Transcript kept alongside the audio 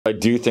I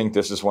do think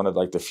this is one of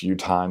like the few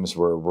times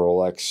where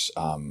Rolex,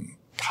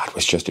 God,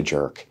 was just a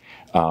jerk.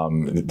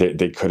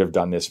 They could have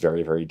done this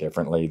very, very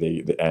differently.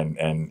 They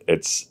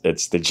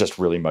just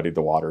really muddied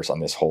the waters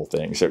on this whole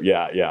thing. So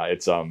yeah,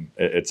 it's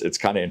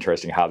kind of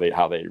interesting how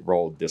they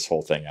rolled this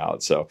whole thing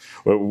out. So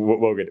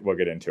we'll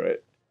get into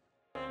it.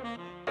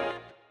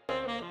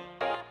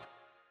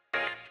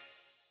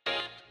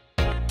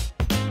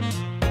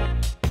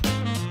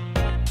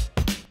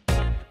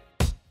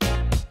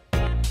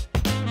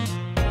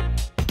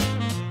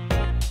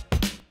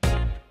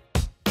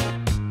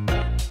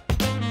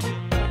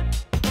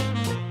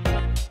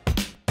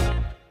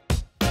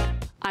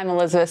 I'm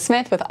Elizabeth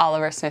Smith with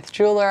Oliver Smith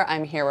Jeweler.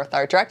 I'm here with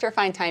our Director of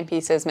Fine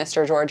Timepieces,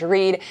 Mr. George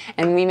Reed,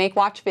 and we make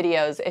watch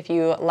videos. If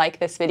you like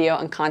this video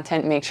and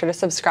content, make sure to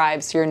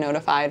subscribe so you're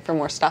notified for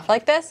more stuff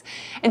like this.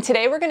 And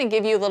today we're going to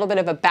give you a little bit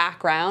of a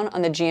background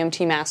on the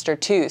GMT Master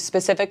II,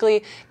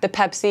 specifically the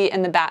Pepsi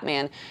and the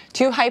Batman.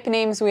 Two hype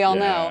names we all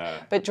know,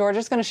 but George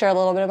is going to share a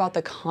little bit about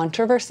the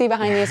controversy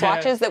behind these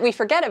watches that we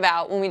forget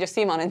about when we just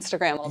see them on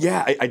Instagram.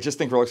 Yeah, I just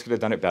think Rolex could have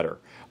done it better.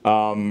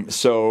 Long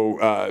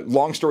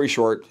story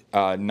short,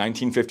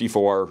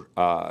 1954,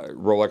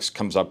 Rolex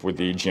comes up with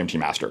the GMT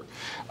Master.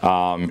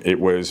 It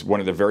was one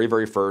of the very,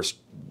 very first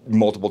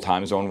multiple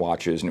time zone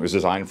watches, and it was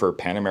designed for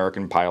Pan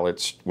American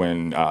pilots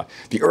when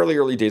the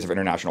early days of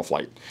international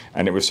flight.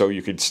 And it was so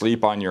you could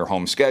sleep on your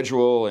home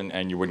schedule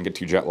and you wouldn't get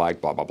too jet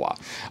lagged, blah, blah, blah.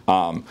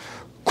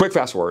 Quick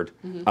fast forward,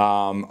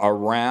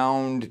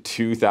 around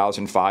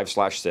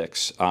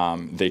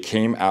 2005/6, they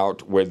came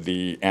out with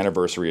the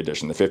anniversary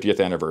edition, the 50th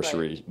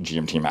anniversary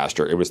GMT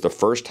Master. It was the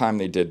first time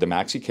they did the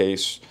maxi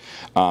case.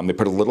 They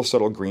put a little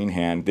subtle green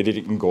hand. They did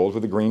it in gold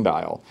with a green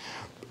dial.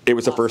 It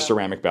was the first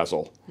ceramic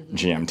bezel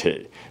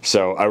GMT.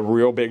 So a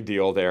real big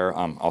deal there.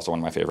 Also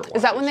one of my favorite watches.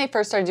 Is that when they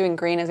first started doing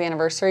green as the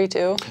anniversary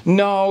too?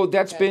 No,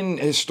 that's been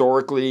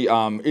historically,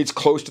 it's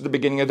close to the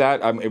beginning of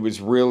that. It was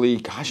really,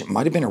 gosh, it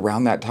might have been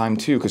around that time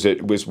too, because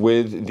it was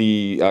with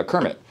the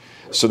Kermit.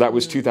 So that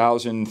was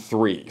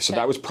 2003. So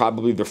that was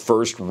probably the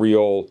first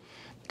real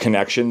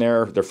connection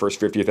there, their first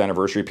 50th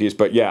anniversary piece.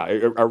 But yeah,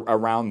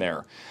 around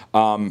there.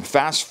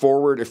 Fast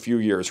forward a few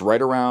years,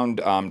 right around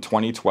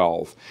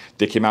 2012,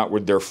 they came out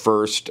with their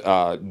first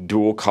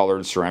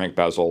dual-colored ceramic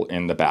bezel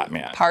in the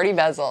Batman. Party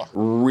bezel.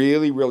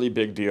 Really, really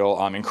big deal.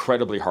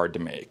 Incredibly hard to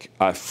make.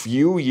 A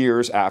few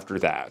years after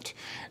that,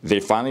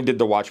 they finally did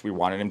the watch we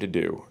wanted them to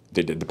do.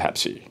 They did the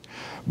Pepsi.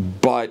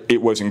 But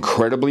it was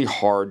incredibly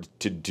hard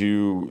to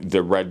do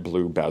the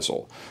red-blue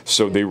bezel.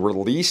 So they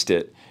released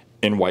it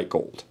in white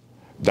gold.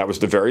 That was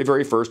the very,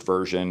 very first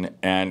version,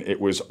 and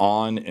it was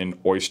on an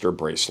oyster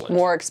bracelet.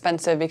 More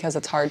expensive because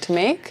it's hard to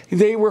make?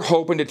 They were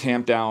hoping to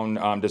tamp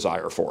down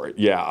desire for it.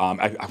 Yeah,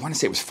 I want to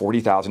say it was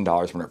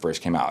 $40,000 when it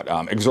first came out.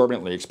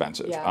 Exorbitantly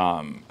expensive.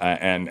 Yeah.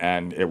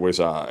 And it was,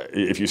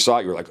 if you saw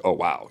it, you were like, oh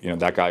wow,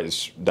 that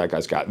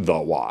guy's got the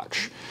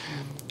watch.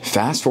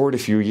 Fast forward a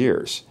few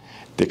years.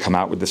 They come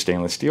out with the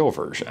stainless steel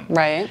version.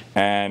 Right.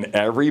 And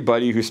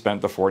everybody who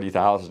spent the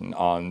 $40,000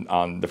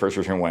 on the first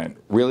version went,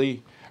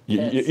 really?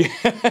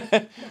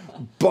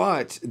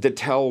 But the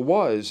tell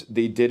was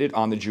they did it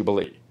on the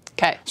Jubilee.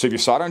 Okay. So if you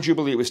saw it on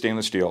Jubilee, it was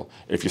stainless steel.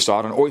 If you saw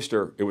it on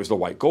Oyster, it was the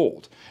white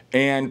gold.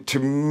 And to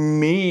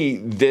me,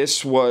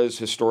 this was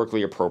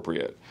historically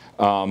appropriate.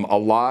 A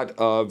lot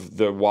of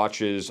the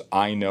watches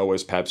I know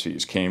as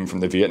Pepsis came from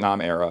the Vietnam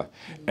era,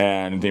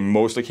 and they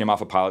mostly came off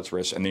of pilot's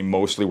wrists, and they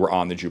mostly were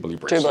on the Jubilee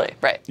bracelet. Jubilee,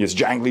 right. It's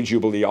jangly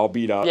Jubilee, all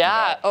beat up.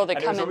 Yeah, oh, they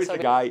come in so good. The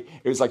guy,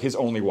 it was like his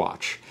only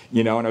watch,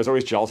 and I was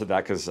always jealous of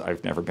that because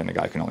I've never been a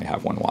guy who can only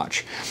have one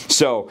watch.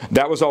 So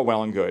that was all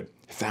well and good.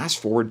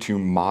 Fast forward to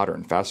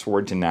modern, fast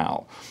forward to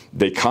now.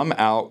 They come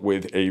out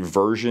with a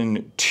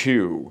version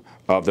 2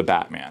 of the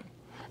Batman.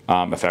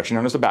 Affectionately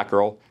known as the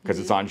Batgirl because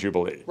it's on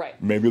Jubilee. Right.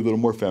 Maybe a little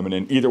more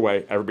feminine. Either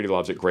way, everybody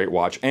loves it. Great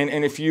watch.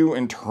 And a few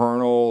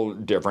internal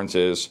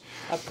differences.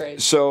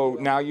 Upgrades. So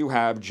now you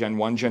have Gen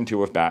 1, Gen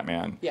 2 of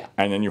Batman. Yeah.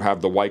 And then you have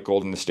the white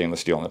gold and the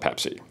stainless steel and the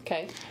Pepsi.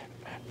 Okay.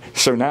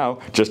 So now,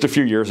 just a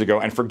few years ago,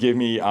 and forgive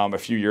me, a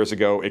few years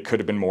ago, it could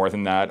have been more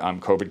than that.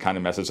 COVID kind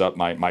of messes up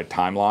my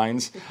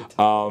timelines.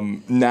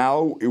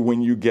 Now,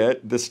 when you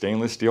get the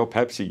stainless steel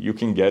Pepsi, you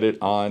can get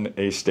it on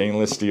a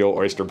stainless steel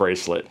oyster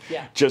bracelet.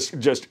 Yeah.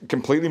 Just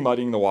completely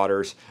muddying the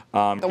waters.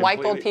 The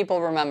white gold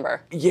people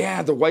remember.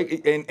 Yeah, the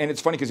white, and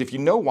it's funny because if you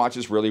know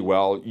watches really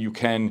well, you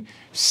can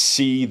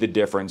see the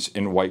difference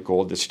in white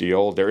gold to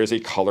steel. There is a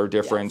color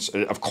difference.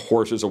 Yes. Of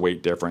course, there's a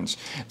weight difference.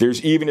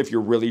 There's even, if you're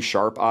really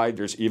sharp-eyed,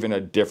 there's even a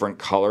different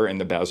color in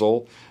the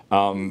bezel.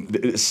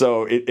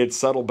 So it's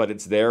subtle, but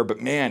it's there.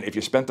 But man, if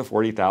you spent the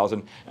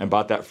 $40,000 and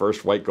bought that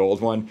first white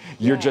gold one,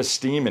 you're just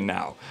steaming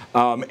now.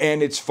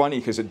 And it's funny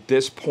because at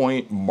this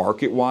point,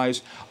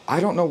 market-wise, I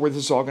don't know where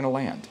this is all going to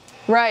land.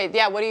 Right.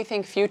 Yeah. What do you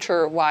think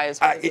future-wise?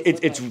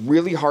 It's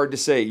really hard to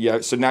say.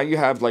 Yeah. So now you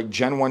have like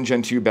Gen 1,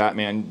 Gen 2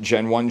 Batman,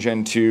 Gen 1,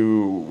 Gen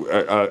 2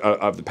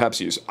 of the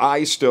Pepsis.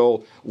 I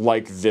still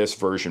like this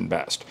version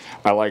best.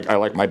 I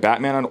like my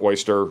Batman on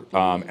Oyster,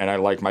 and I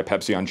like my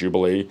Pepsi on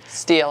Jubilee.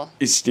 Steel.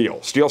 It's steel.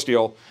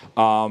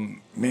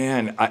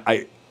 Man,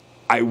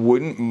 I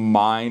wouldn't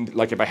mind,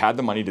 like, if I had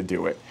the money to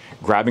do it,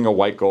 grabbing a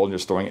white gold and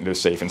just throwing it into a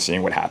safe and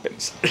seeing what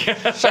happens.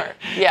 Sure.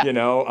 Yeah. You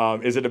know,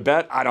 is it a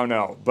bet? I don't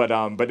know, but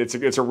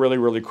it's a really,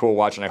 really cool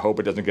watch, and I hope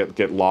it doesn't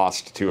get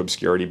lost to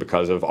obscurity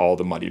because of all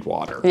the muddied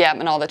water. Yeah,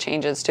 and all the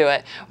changes to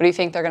it. What do you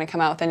think, they're going to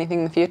come out with anything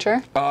in the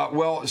future?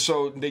 Well,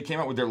 so they came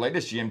out with their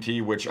latest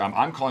GMT, which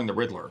I'm calling the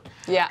Riddler.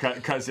 Yeah.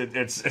 Because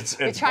it's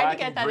We tried to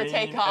get that to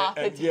take off.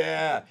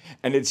 Yeah,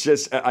 and it's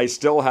just, I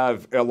still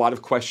have a lot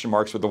of question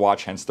marks with the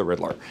watch, hence the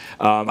Riddler.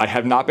 I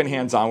have not been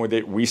hands-on with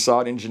it. We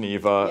saw it in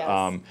Geneva.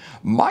 Yes.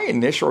 My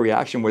initial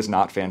reaction was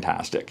not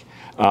fantastic,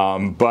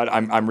 but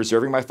I'm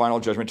reserving my final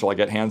judgment until I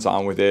get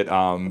hands-on with it.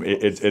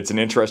 It's an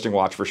interesting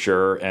watch for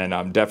sure,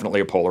 and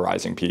definitely a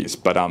polarizing piece.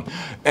 But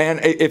and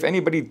if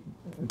anybody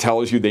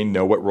tells you they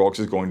know what Rolex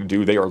is going to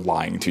do, they are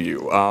lying to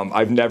you.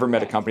 I've never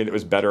met a company that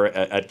was better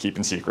at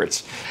keeping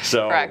secrets.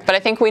 So correct, but I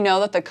think we know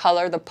that the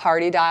color, the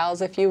party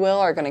dials, if you will,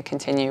 are going to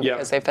continue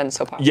because they've been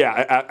so popular.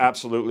 Yeah,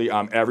 absolutely.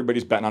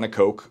 Everybody's betting on a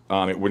Coke.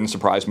 It wouldn't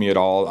surprise me at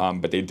all,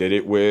 but they did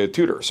it with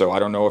Tudor, so I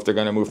don't know if they're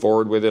going to move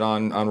forward with it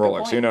on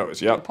Rolex. Who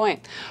knows? Yep. Good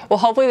point. Well,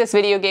 hopefully this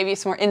video gave you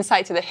some more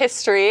insight to the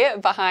history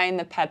behind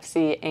the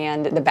Pepsi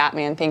and the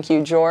Batman. Thank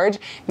you, George.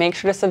 Make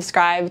sure to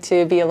subscribe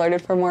to be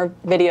alerted for more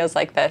videos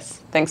like this.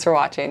 Thanks for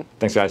watching.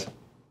 Thanks, guys.